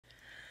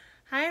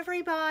Hi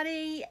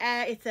everybody,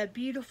 it's a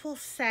beautiful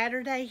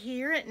Saturday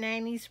here at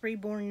Nanny's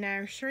Reborn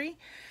Nursery.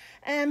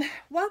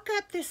 Woke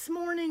up this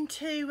morning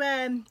to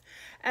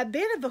a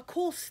bit of a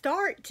cool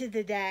start to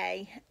the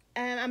day.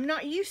 I'm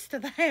not used to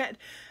that.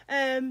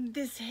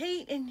 This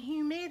heat and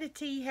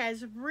humidity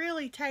has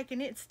really taken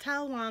its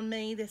toll on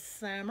me this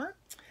summer.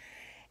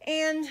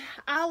 And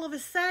all of a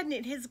sudden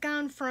it has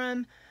gone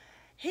from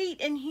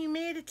heat and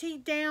humidity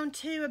down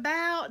to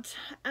about,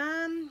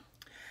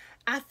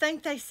 I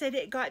think they said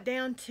it got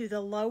down to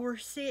the lower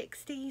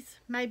 60s,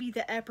 maybe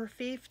the upper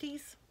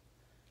 50s.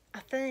 I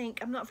think.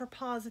 I'm not for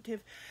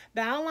positive.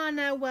 But all I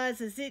know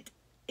is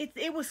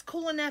it was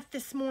cool enough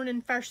this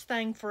morning first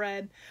thing for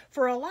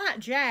a light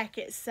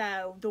jacket.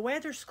 So the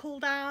weather's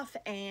cooled off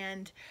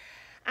and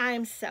I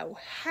am so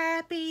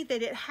happy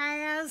that it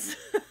has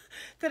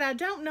that I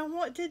don't know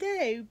what to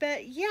do.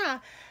 But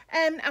yeah,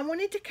 I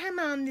wanted to come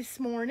on this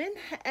morning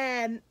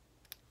and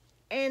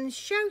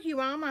show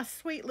you all my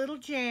sweet little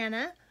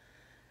Jana.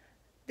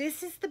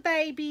 This is the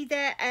baby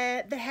that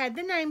had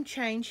the name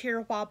change here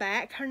a while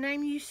back. Her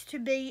name used to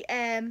be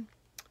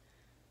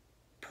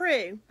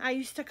Prue. I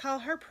used to call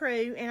her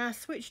Prue, and I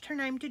switched her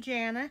name to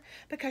Jana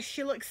because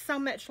she looks so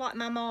much like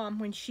my mom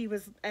when she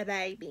was a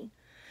baby.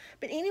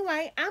 But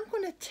anyway, I'm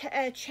going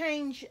to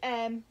change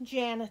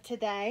Jana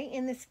today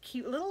in this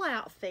cute little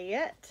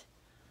outfit.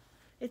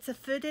 It's a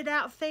footed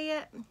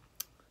outfit.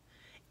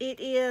 It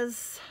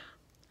is,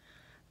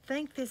 I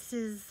think this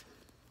is,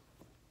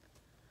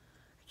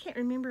 I can't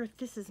remember if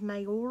this is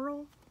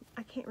mayoral.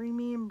 I can't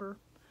remember.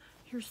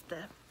 Here's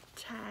the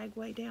tag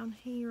way down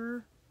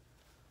here.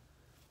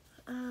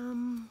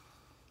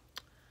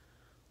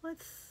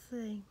 Let's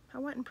see. I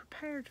wasn't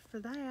prepared for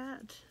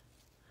that.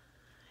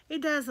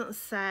 It doesn't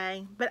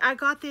say, but I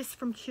got this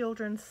from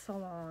Children's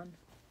Salon.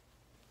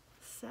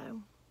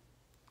 So,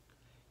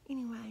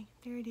 anyway,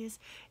 there it is.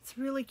 It's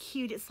really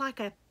cute. It's like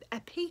a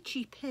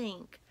peachy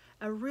pink.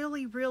 A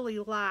really, really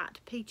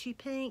light peachy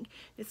pink.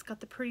 It's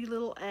got the pretty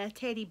little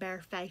teddy bear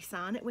face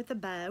on it with a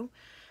bow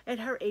at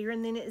her ear,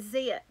 and then it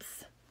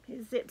zips.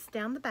 It zips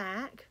down the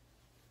back,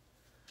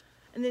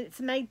 and then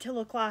it's made to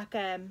look like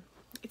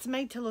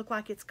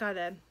it's got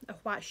a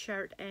white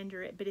shirt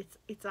under it, but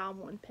it's all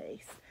one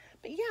piece.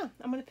 But yeah,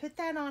 I'm gonna put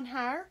that on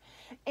her,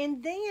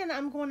 and then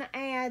I'm gonna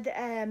add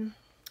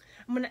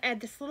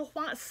this little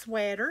white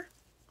sweater.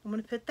 I'm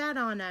gonna put that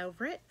on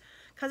over it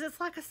because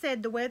it's like I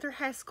said, the weather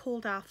has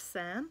cooled off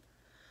some.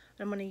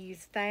 I'm going to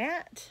use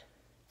that.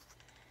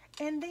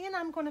 And then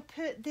I'm going to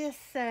put this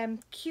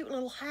cute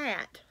little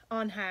hat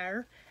on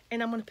her.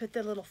 And I'm going to put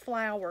the little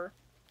flower,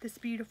 this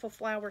beautiful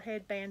flower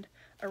headband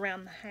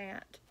around the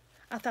hat.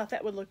 I thought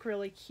that would look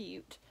really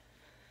cute.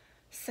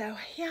 So,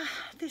 yeah,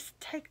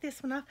 take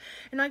this one off.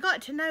 And I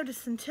got to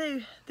noticing,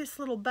 too, this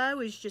little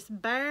bow is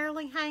just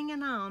barely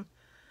hanging on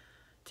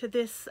to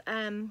this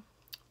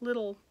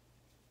little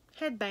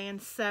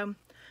headband. So,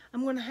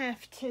 I'm going to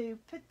have to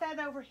put that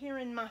over here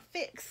in my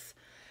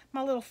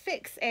little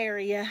fix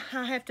area.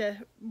 I have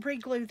to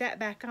re-glue that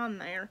back on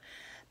there.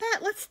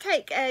 But let's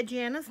take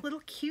Jana's little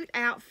cute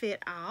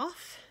outfit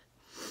off.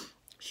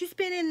 She's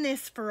been in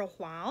this for a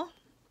while.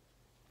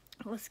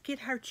 Let's get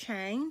her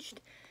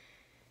changed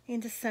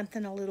into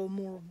something a little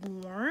more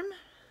warm.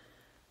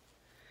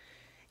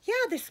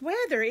 Yeah, this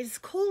weather is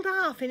cooled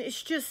off and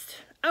it's just,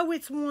 oh,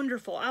 it's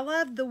wonderful. I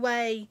love the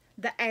way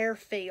the air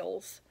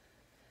feels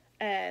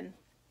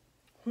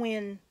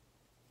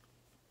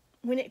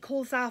when it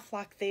cools off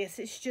like this.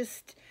 It's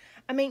just,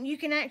 I mean, you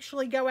can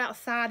actually go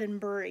outside and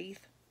breathe.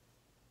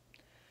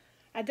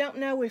 I don't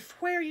know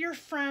where you're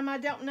from. I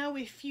don't know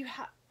if you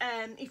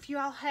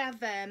all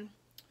have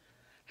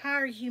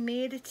higher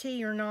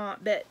humidity or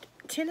not, but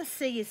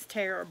Tennessee is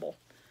terrible.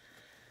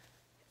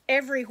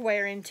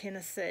 Everywhere in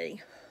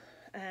Tennessee.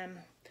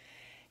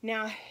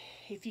 Now,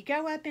 if you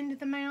go up into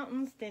the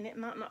mountains, then it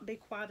might not be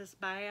quite as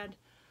bad.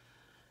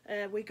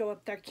 We go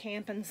up there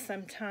camping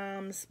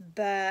sometimes,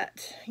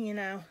 but, you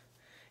know,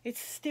 it's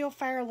still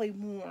fairly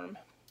warm.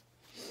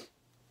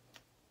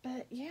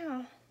 But,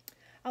 yeah,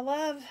 I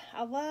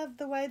love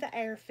the way the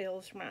air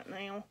feels right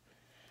now.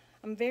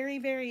 I'm very,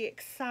 very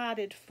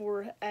excited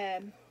for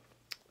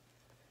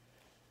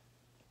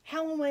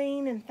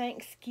Halloween and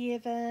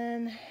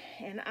Thanksgiving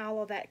and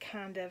all of that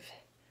kind of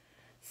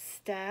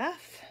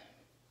stuff.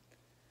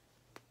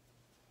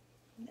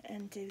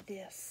 And do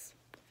this.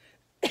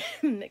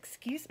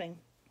 Excuse me.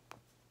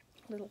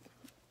 Little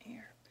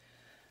air.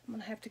 I'm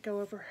going to have to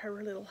go over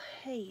her little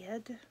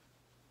head.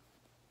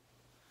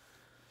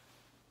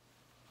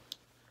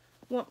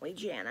 Won't we,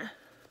 Jana?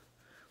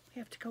 We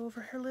have to go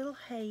over her little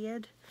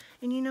head.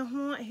 And you know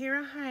what? Here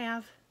I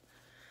have.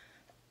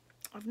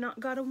 I've not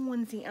got a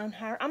onesie on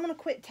her. I'm going to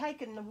quit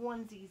taking the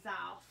onesies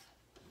off.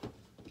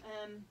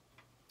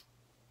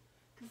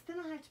 Because then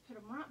I have to put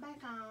them right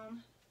back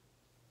on.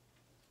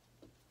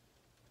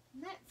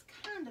 And that's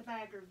kind of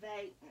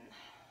aggravating.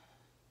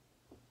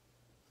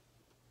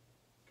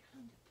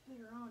 Put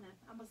her on it.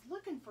 I was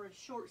looking for a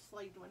short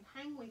sleeved one.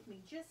 Hang with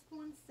me just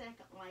 1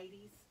 second,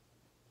 ladies.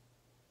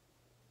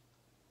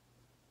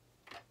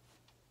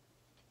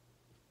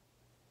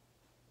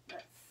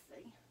 Let's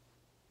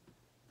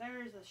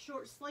there is a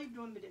short-sleeved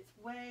one, but it's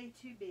way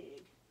too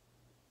big.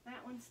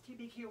 That one's too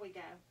big. Here we go.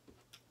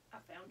 I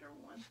found her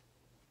one.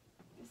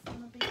 This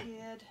one will be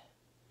good.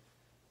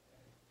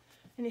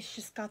 And it's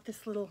just got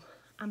this little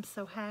 "I'm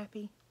so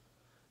happy"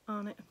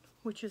 on it,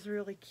 which is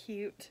really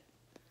cute.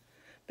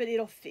 But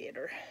it'll fit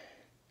her.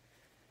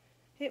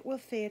 It will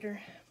fit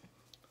her.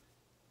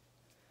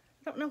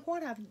 I don't know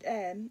what I've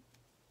done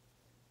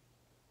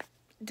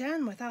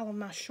with all of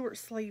my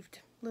short-sleeved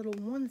little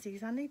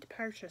onesies. I need to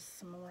purchase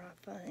some more, I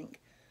think.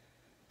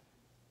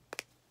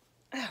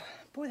 Oh,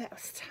 boy, that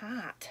was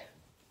tight.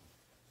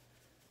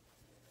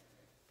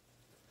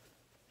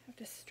 Have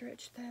to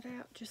stretch that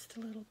out just a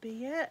little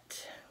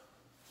bit.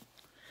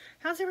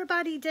 How's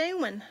everybody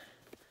doing?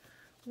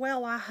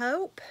 Well, I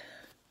hope.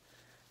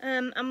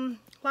 I'm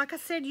like I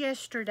said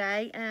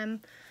yesterday,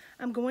 I'm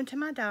going to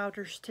my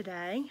daughter's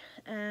today.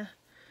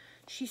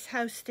 She's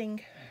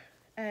hosting,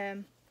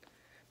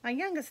 my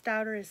youngest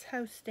daughter is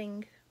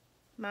hosting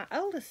my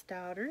oldest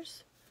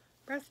daughter's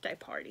birthday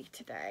party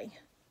today.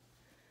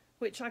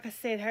 Which, like I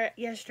said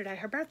yesterday,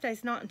 her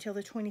birthday's not until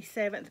the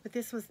 27th, but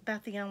this was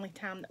about the only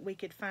time that we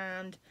could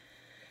find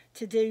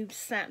to do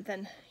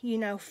something, you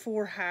know,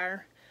 for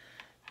her.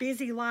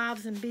 Busy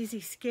lives and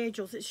busy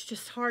schedules. It's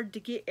just hard to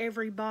get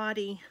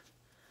everybody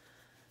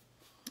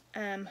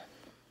to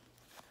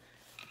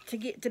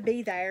get to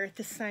be there at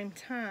the same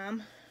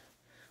time.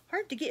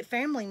 Hard to get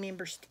family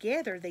members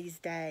together these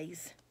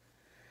days.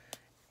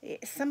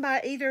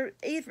 Somebody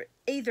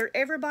either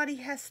everybody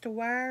has to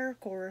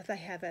work, or they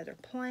have other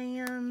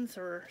plans,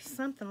 or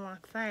something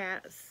like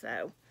that.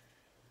 So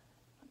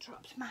I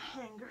dropped my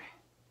hanger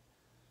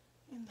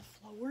in the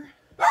floor.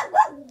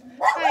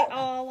 Hey,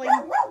 Ollie.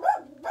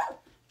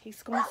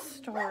 He's gonna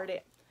start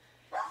it.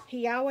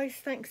 He always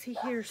thinks he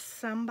hears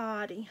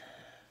somebody.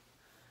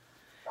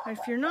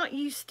 If you're not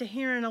used to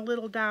hearing a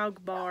little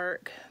dog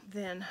bark,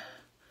 then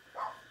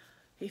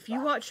if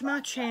you watch my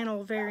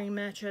channel very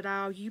much at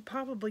all, you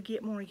probably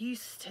get more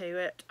used to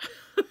it.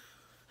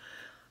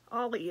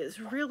 Ollie is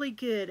really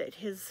good at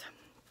his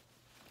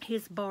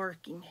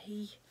barking.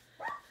 He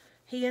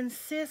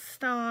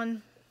insists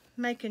on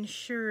making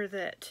sure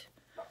that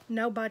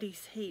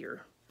nobody's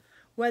here,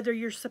 whether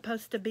you're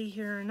supposed to be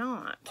here or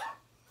not.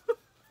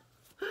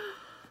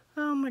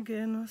 Oh my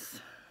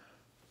goodness.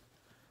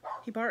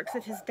 He barks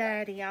at his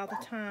daddy all the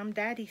time.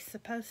 Daddy's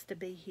supposed to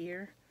be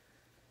here,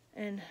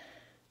 and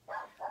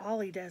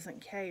Ollie doesn't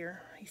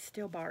care. He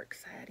still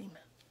barks at him.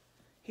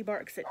 He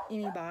barks at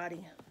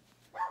anybody.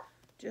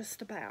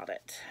 Just about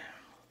it.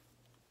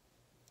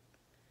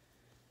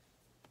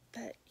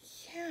 But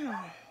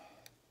yeah.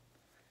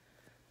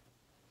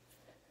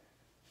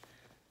 I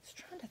was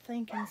trying to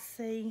think and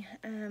see,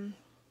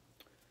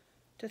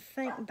 to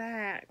think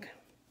back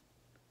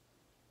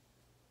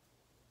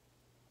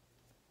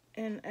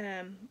and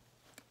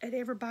at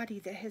everybody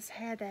that has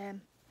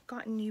had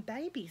gotten new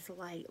babies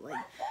lately.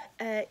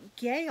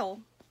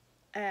 Gail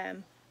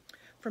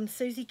from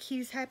Susie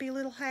Q's Happy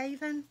Little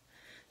Haven,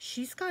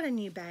 she's got a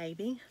new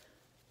baby.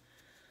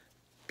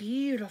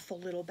 Beautiful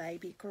little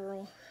baby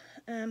girl.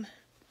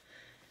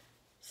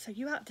 So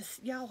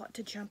y'all ought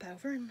to jump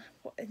over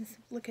and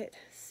look at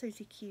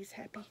Susie Q's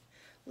Happy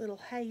Little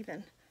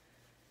Haven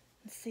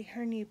and see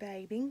her new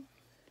baby.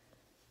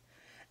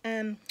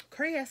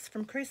 Chris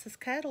from Chris's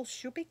Cuddles,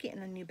 she'll be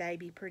getting a new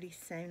baby pretty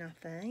soon, I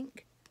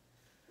think.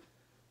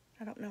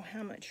 I don't know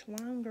how much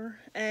longer.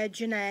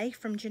 Janae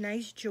from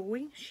Janae's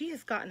Joy, she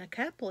has gotten a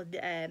couple of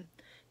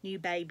new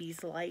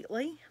babies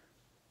lately.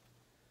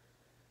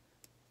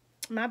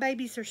 My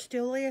babies are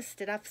still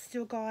listed. I've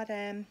still got,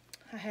 I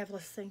have,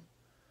 let's see,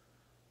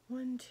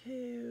 1,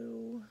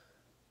 2, I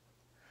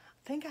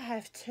think I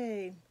have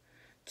two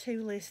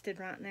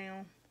listed right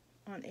now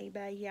on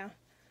eBay, yeah.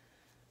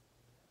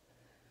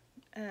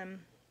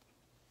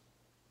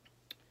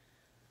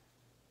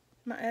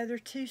 My other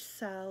 2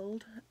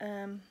 sold.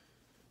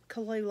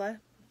 Kalula,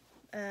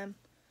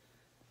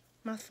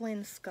 my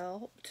Flynn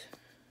Sculpt,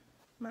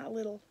 my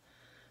little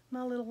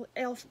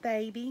elf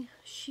baby,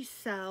 she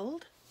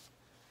sold.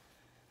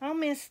 I'll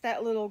miss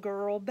that little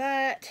girl,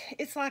 but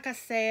it's like I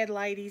said,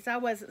 ladies, I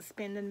wasn't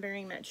spending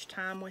very much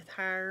time with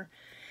her,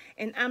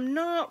 and I'm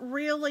not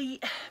really,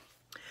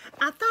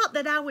 I thought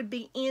that I would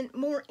be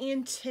more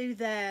into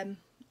the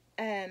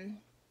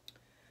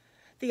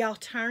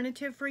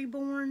alternative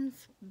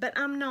reborns, but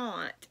I'm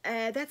not.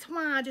 That's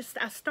why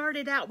I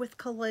started out with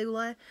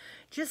Kalula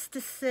just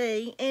to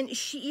see, and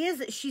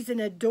she's an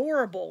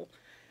adorable,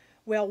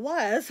 well,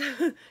 was.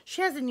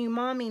 She has a new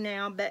mommy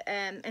now, but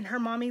and her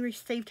mommy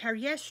received her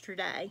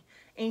yesterday,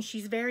 and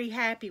she's very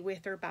happy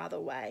with her, by the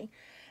way.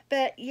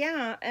 But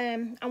yeah,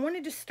 I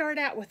wanted to start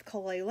out with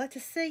Kalula to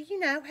see, you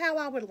know, how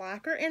I would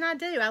like her, and I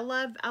do. I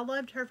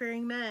loved her very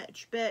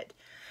much, but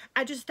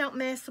I just don't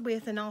mess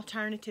with an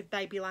alternative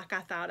baby like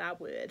I thought I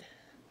would.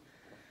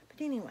 But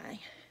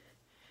anyway,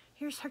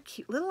 here's her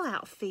cute little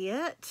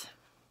outfit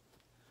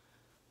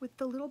with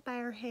the little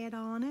bear head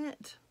on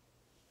it.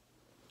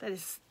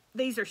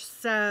 These are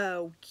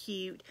so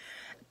cute.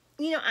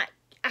 You know,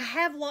 I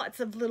have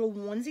lots of little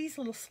onesies,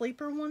 little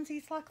sleeper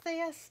onesies like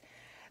this,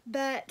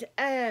 But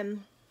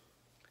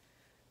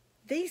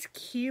these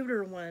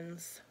cuter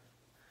ones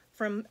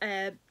from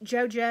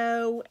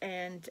JoJo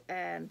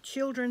and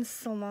Children's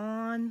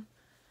Salon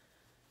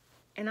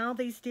and all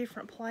these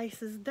different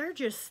places, they're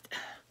just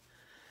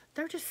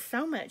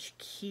so much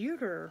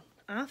cuter,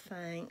 I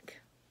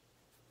think.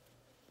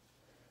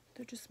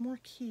 They're just more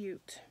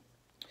cute.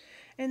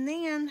 And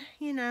then,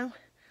 you know,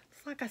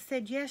 it's like I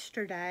said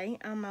yesterday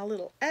on my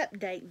little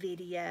update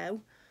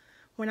video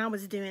when I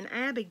was doing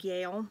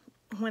Abigail,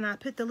 when I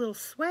put the little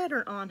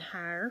sweater on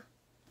her,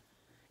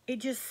 it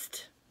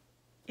just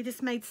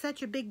made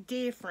such a big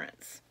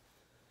difference.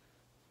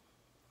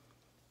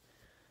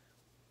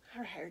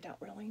 Her hair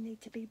don't really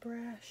need to be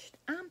brushed.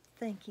 I'm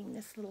thinking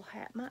this little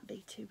hat might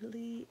be too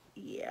little.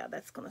 Yeah,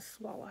 that's going to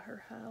swallow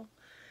her whole.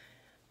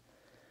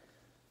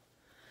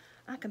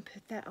 I can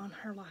put that on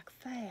her like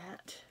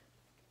that.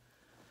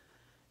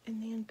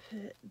 And then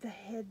put the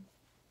head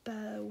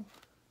bow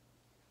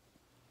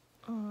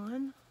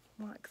on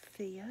like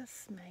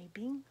this,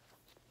 maybe.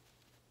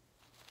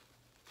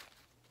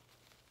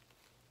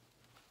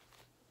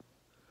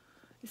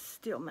 It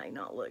still may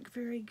not look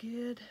very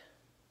good.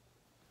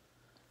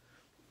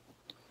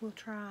 We'll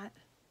try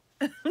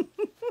it.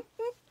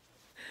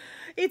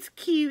 It's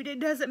cute. It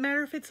doesn't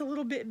matter if it's a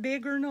little bit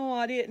big or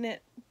not, isn't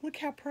it? Look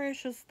how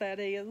precious that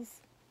is.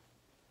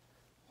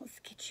 Let's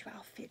get you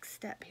all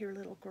fixed up here,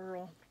 little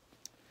girl.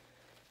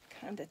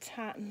 Kind of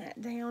tighten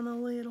that down a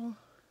little.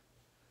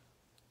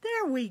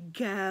 There we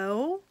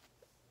go.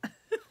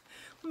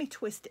 Let me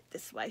twist it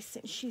this way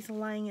since she's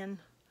laying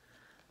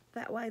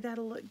that way.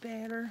 That'll look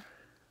better.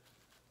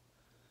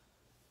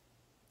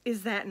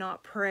 Is that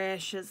not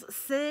precious?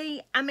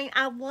 See, I mean,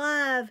 I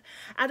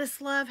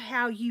just love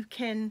how you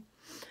can,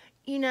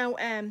 you know,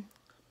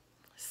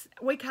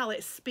 we call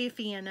it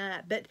spiffying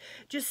up, but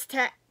just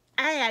to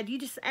add, you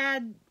just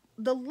add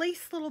the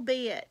least little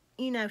bit,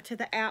 you know, to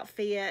the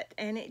outfit,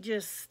 and it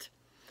just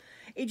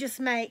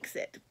makes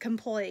it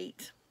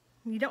complete.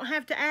 You don't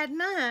have to add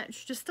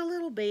much, just a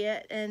little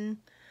bit. And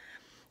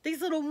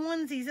these little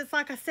onesies, it's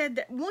like I said,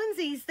 that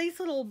onesies, these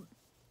little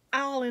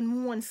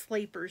all-in-one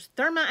sleepers,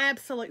 they're my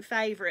absolute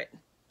favorite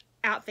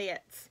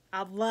outfits.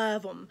 I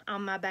love them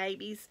on my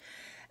babies.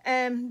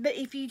 But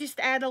if you just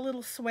add a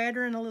little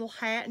sweater and a little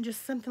hat and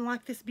just something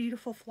like this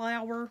beautiful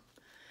flower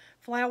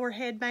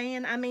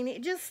headband, I mean,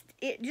 it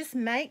just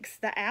makes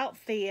the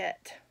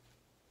outfit,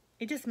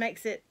 it just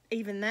makes it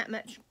even that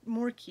much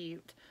more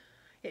cute.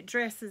 It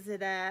dresses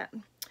it up.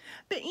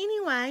 But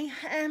anyway,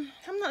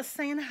 I'm not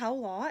saying a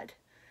whole lot.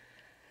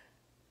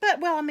 But,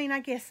 well, I mean,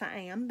 I guess I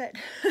am. But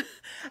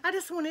I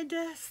just wanted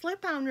to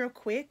slip on real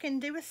quick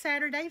and do a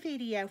Saturday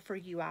video for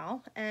you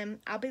all.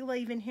 I'll be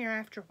leaving here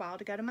after a while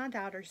to go to my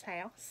daughter's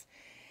house.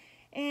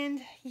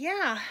 And,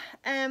 yeah,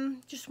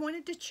 just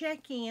wanted to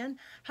check in.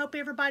 Hope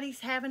everybody's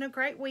having a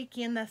great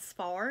weekend thus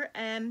far.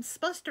 It's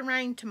supposed to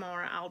rain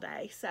tomorrow all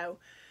day. So,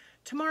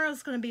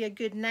 tomorrow's going to be a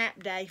good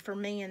nap day for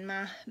me and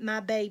my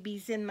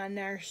babies in my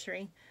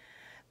nursery.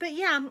 But,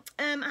 yeah,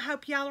 I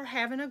hope y'all are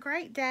having a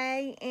great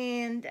day.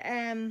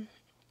 And,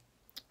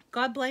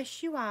 God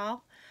bless you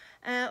all.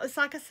 It's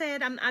like I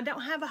said, I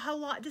don't have a whole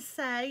lot to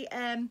say.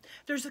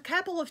 There's a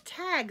couple of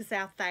tags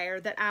out there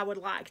that I would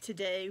like to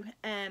do.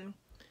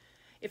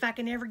 If I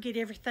can ever get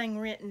everything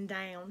written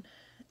down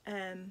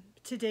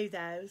to do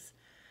those.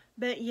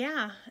 But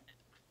yeah.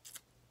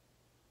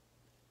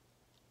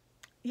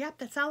 Yep,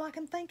 that's all I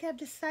can think of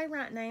to say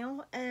right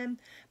now.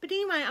 But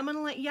anyway, I'm going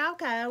to let y'all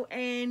go,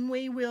 and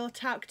we will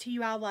talk to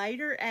you all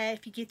later.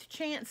 If you get the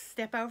chance,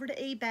 step over to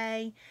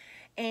eBay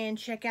and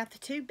check out the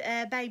two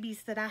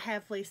babies that I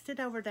have listed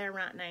over there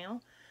right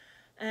now.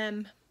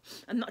 I'm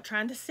not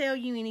trying to sell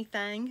you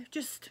anything.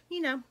 Just,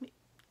 you know,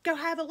 go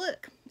have a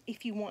look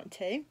if you want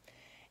to.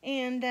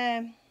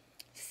 And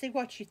see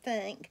what you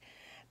think.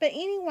 But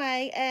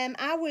anyway,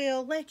 I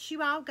will let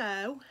you all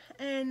go.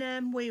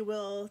 And we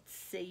will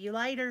see you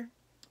later.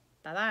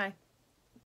 Bye-bye.